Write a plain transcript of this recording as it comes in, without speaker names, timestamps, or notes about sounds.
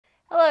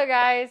Hello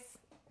guys,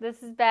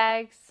 this is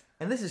Bagz.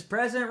 And this is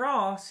President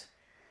Ross.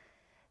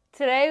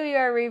 Today we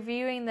are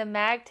reviewing the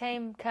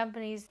MagTame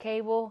company's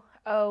cable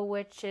O,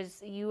 which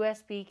is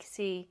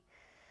USB-C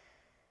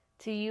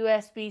to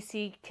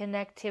USB-C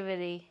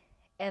connectivity,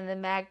 and the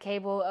Mag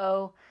cable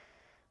O,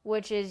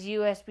 which is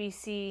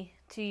USB-C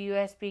to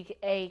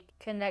USB-A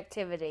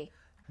connectivity.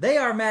 They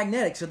are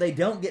magnetic, so they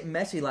don't get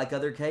messy like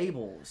other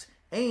cables.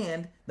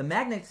 And the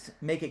magnets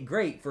make it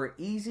great for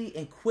easy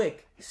and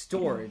quick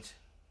storage.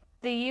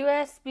 The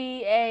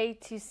USB-A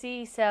to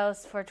C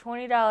sells for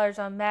 $20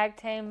 on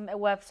MagTame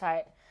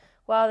website,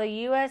 while the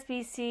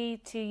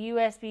USB-C to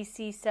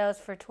USB-C sells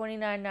for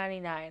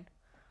 $29.99.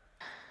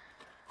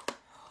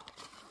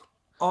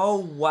 Oh,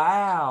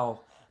 wow.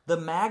 The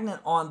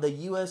magnet on the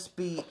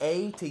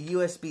USB-A to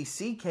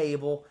USB-C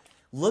cable,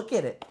 look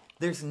at it.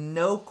 There's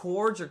no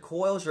cords or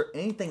coils or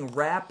anything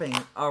wrapping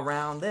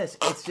around this.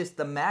 It's just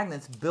the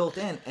magnets built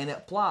in, and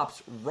it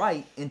plops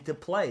right into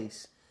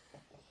place.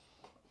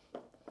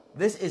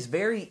 This is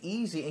very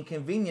easy and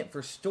convenient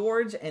for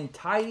storage and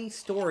tidy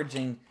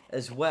storaging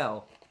as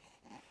well.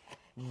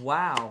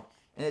 Wow.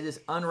 And it just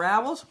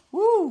unravels.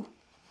 Woo!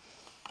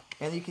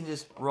 And you can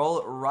just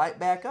roll it right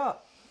back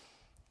up.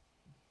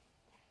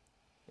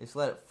 Just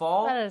let it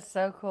fall. That is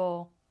so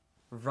cool.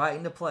 Right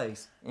into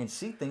place. And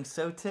she thinks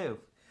so too.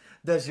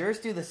 Does yours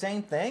do the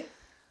same thing?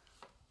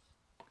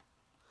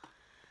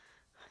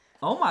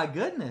 Oh my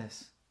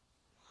goodness.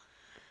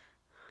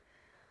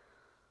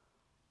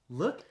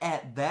 Look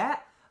at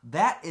that.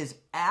 That is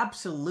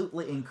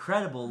absolutely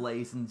incredible,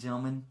 ladies and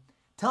gentlemen.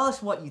 Tell us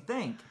what you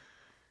think.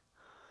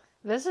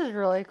 This is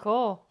really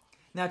cool.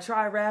 Now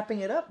try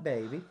wrapping it up,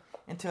 baby,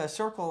 into a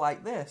circle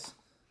like this.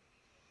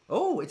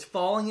 Oh, it's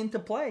falling into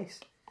place.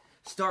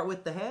 Start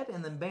with the head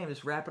and then bam,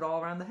 just wrap it all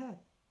around the head.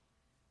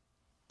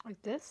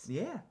 Like this?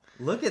 Yeah.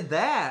 Look at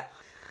that.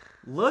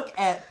 Look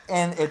at,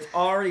 and it's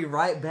already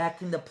right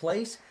back into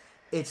place.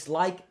 It's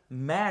like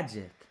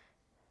magic.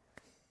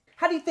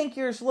 How do you think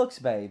yours looks,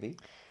 baby?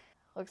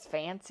 Looks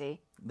fancy.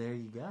 There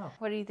you go.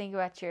 What do you think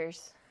about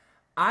yours?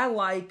 I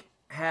like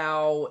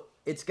how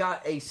it's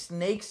got a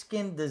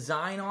snakeskin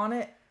design on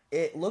it.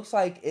 It looks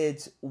like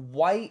it's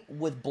white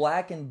with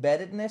black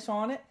embeddedness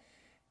on it.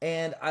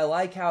 And I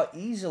like how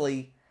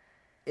easily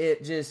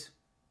it just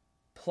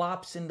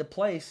plops into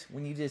place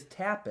when you just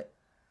tap it.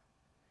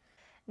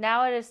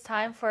 Now it is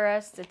time for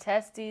us to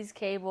test these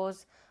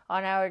cables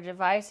on our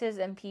devices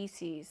and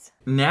PCs.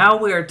 Now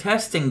we are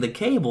testing the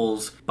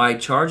cables by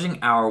charging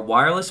our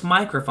wireless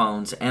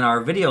microphones and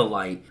our video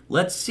light.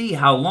 Let's see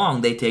how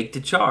long they take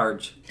to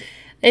charge.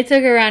 They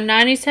took around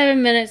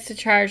 97 minutes to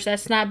charge.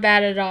 That's not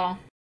bad at all.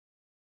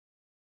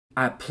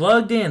 I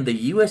plugged in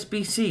the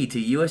USB-C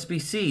to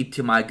USB-C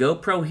to my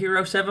GoPro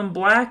Hero 7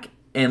 Black,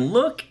 and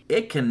look,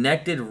 it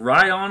connected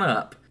right on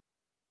up.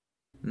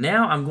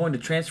 Now I'm going to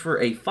transfer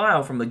a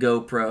file from the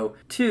GoPro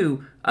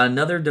to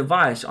another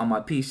device on my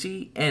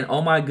PC, and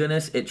oh my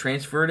goodness, it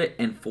transferred it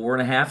in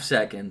 4.5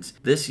 seconds.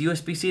 This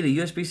USB-C to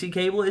USB-C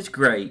cable is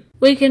great.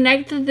 We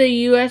connected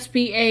the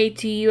USB-A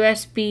to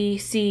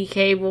USB-C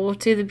cable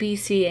to the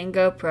PC and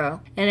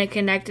GoPro, and it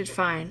connected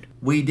fine.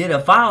 We did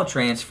a file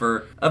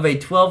transfer of a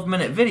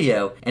 12-minute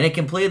video, and it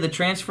completed the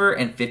transfer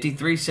in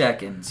 53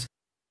 seconds.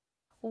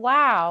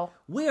 Wow.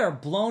 We are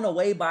blown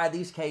away by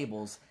these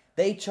cables.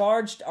 They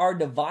charged our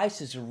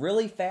devices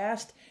really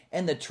fast,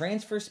 and the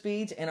transfer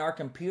speeds in our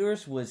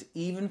computers was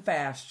even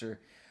faster.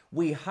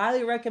 We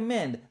highly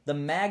recommend the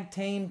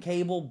MagTame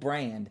cable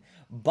brand.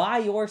 Buy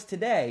yours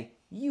today.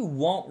 You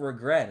won't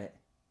regret it.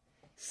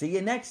 See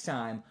you next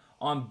time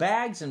on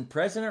Bagz and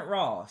President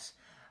Ross.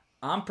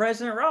 I'm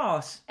President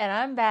Ross. And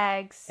I'm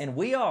Bagz. And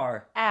we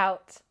are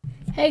out.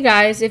 Hey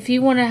guys, if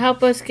you want to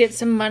help us get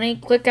some money,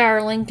 click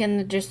our link in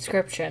the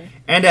description.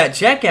 And at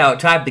checkout,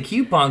 type the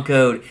coupon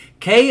code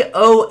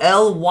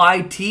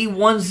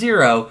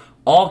KOLYT10,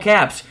 all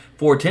caps,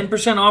 for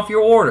 10% off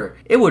your order.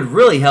 It would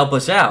really help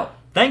us out.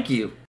 Thank you.